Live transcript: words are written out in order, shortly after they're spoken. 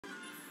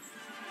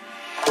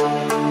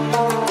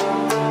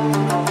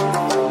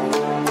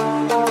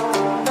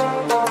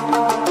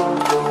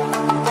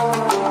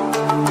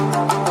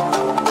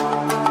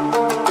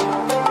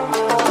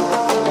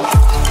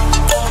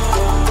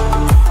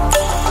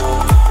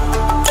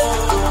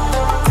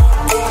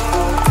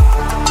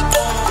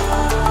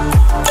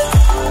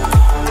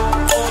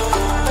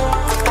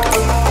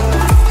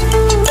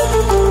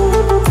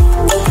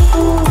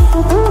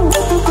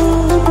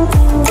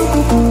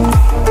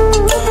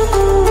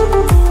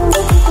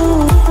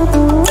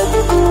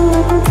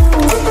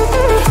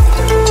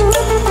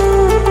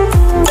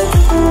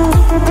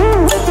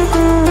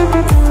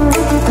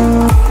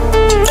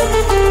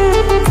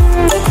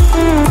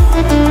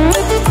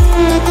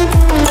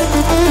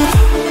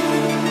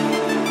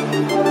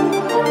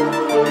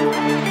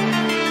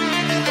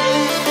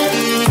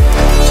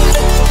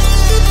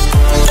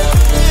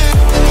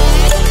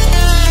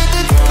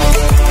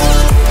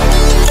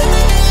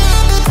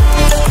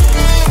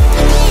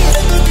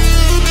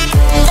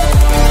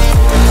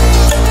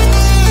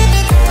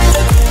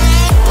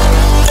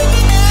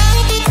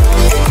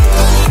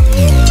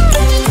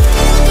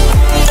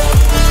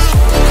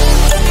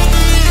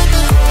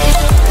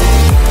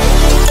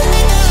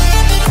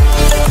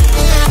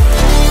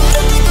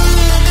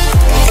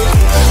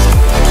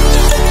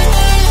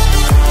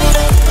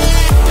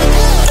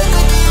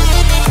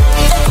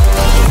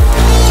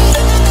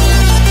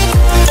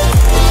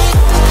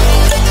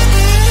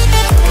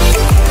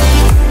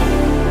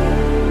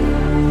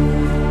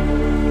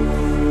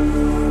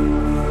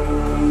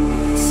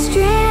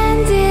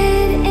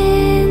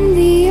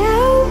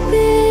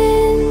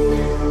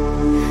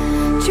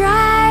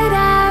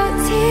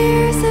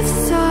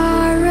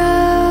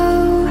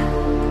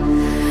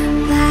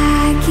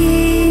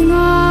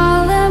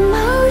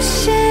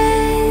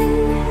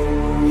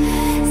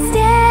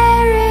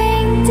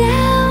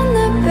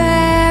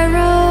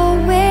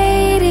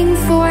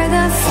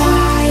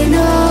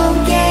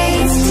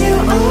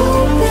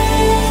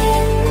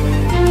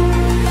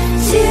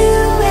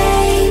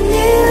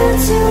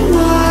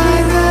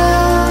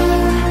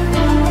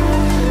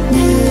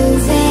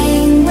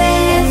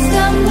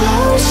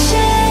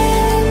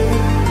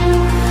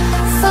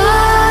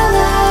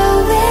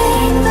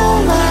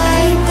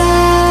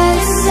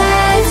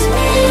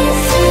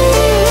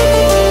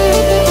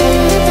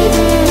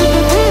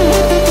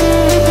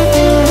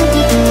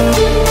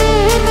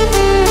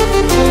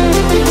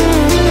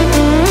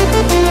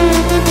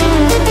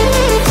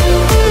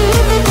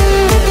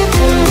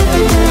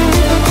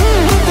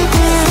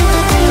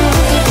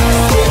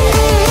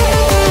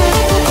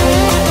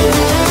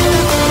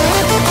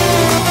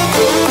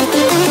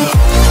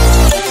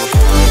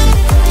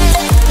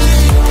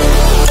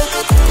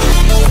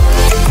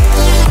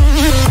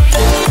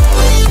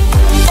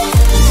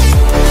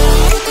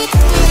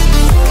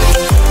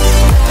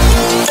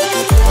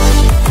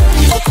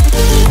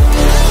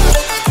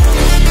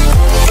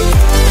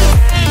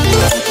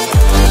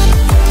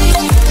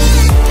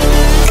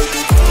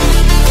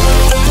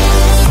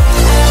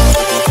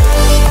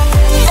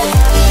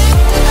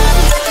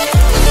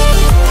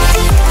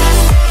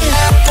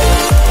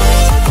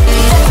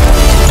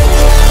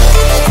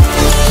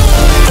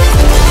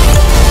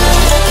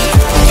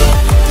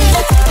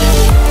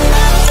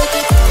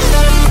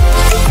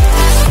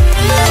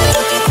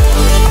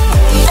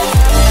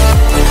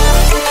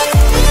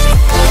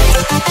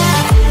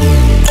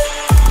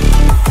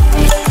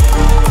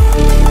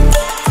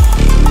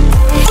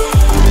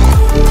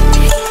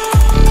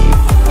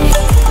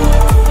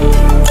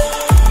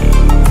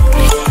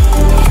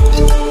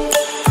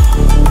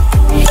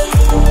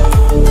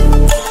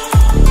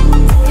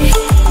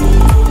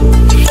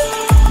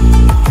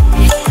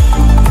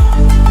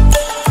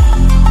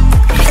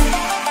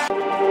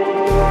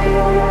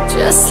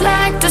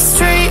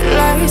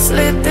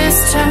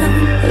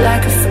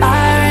like a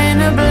fire in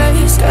a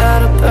blaze,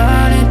 gotta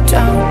burn it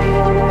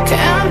down.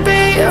 Can't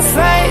be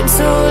afraid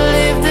to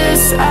leave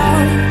this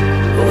out.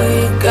 We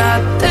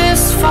got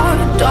this far,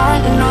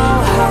 don't know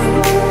how.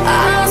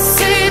 I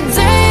see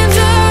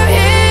danger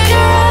in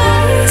your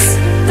eyes.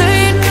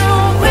 They know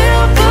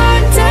we'll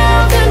burn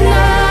down the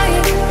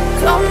night.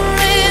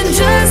 Coming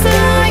just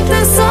like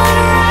the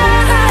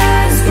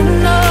sunrise. You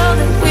know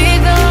that we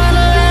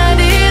gonna let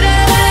it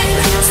away.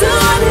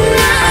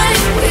 Tonight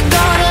we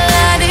gonna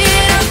let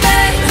it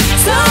away.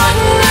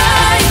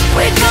 Tonight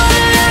we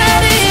gonna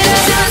let it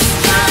away. Just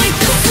like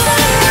the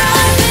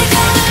sunrise, we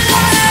gonna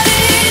let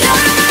it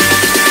away.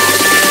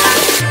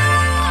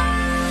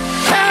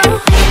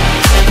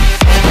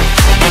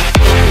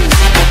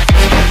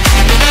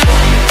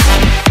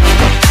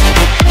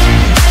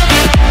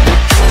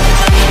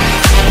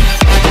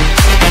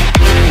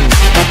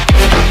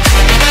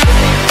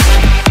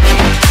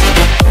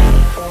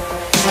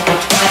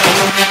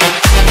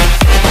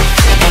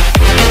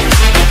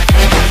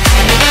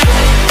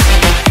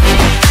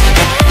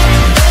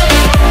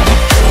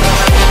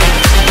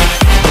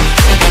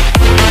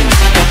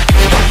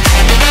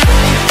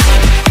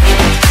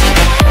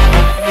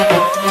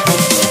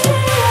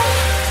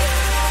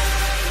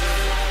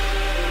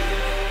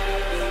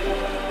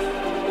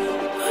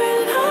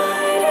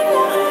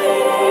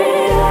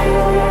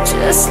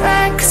 Just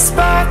like a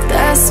spark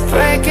that's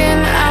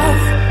breaking out.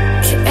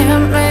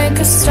 Can't make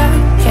a stop,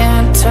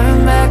 can't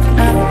turn back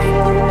now.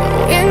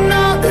 We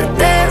know that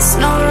there's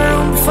no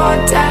room for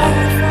doubt.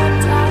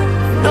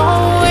 No,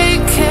 we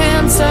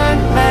can't turn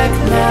back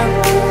now.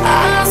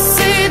 I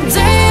see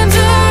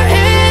danger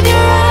in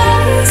your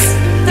eyes.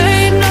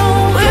 They know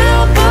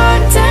we'll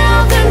burn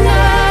down the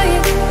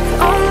night.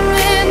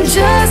 Coming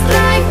just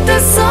like the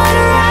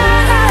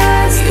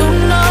sunrise. You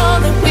know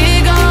that we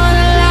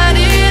gonna let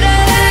it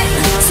away.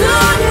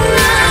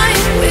 Tonight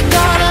we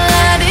gonna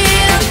let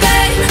it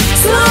away.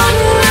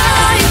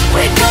 Tonight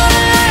we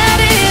gonna let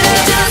it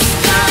away. Just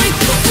like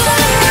the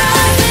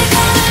sunrise, we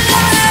gonna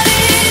let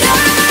it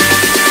away.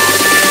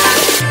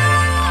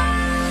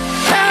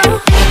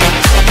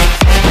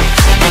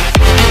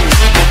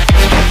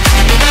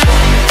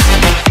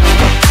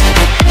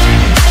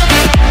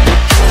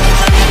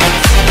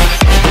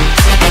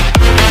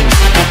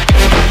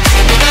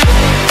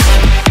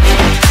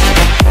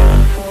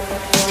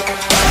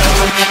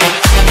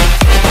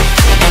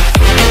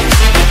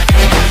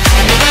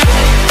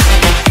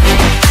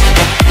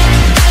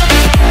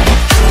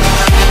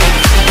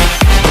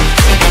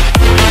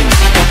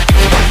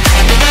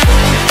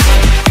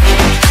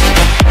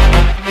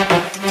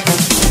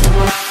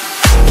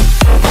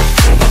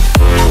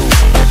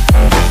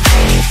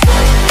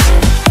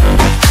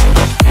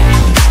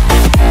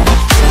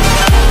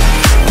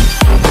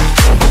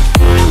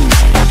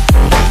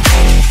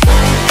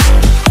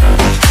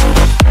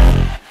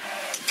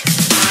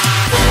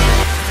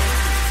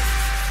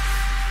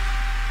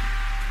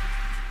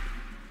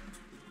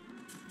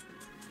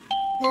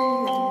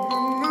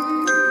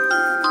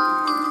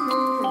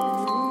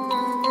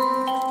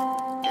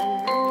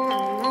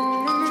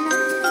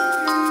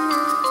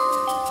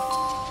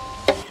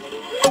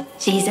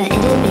 She's a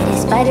itty bitty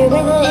spider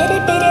with a itty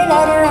bitty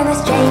letter and a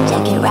string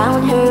jacket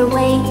round her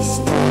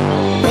waist.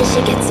 When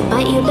she gets a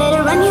bite, you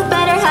better run, you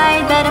better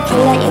hide, better pray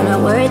that you're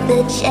not worth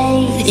the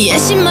chase. Yeah,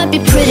 she might be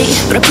pretty,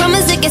 but I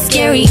promise it gets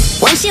scary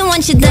once she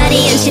wants your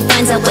daddy and she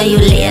finds out where you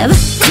live.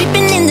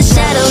 Creeping in the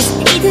shadows,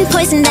 eating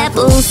poisoned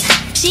apples.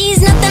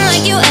 She's nothing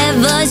like you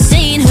ever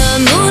seen. Her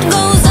mood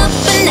goes up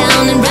and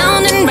down and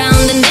round,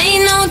 and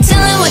ain't no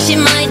telling what she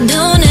might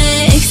do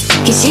next.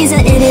 Cause she's a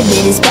itty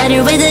bitty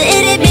spider with a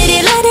itty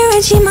bitty letter,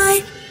 and she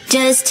might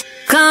just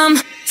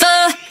come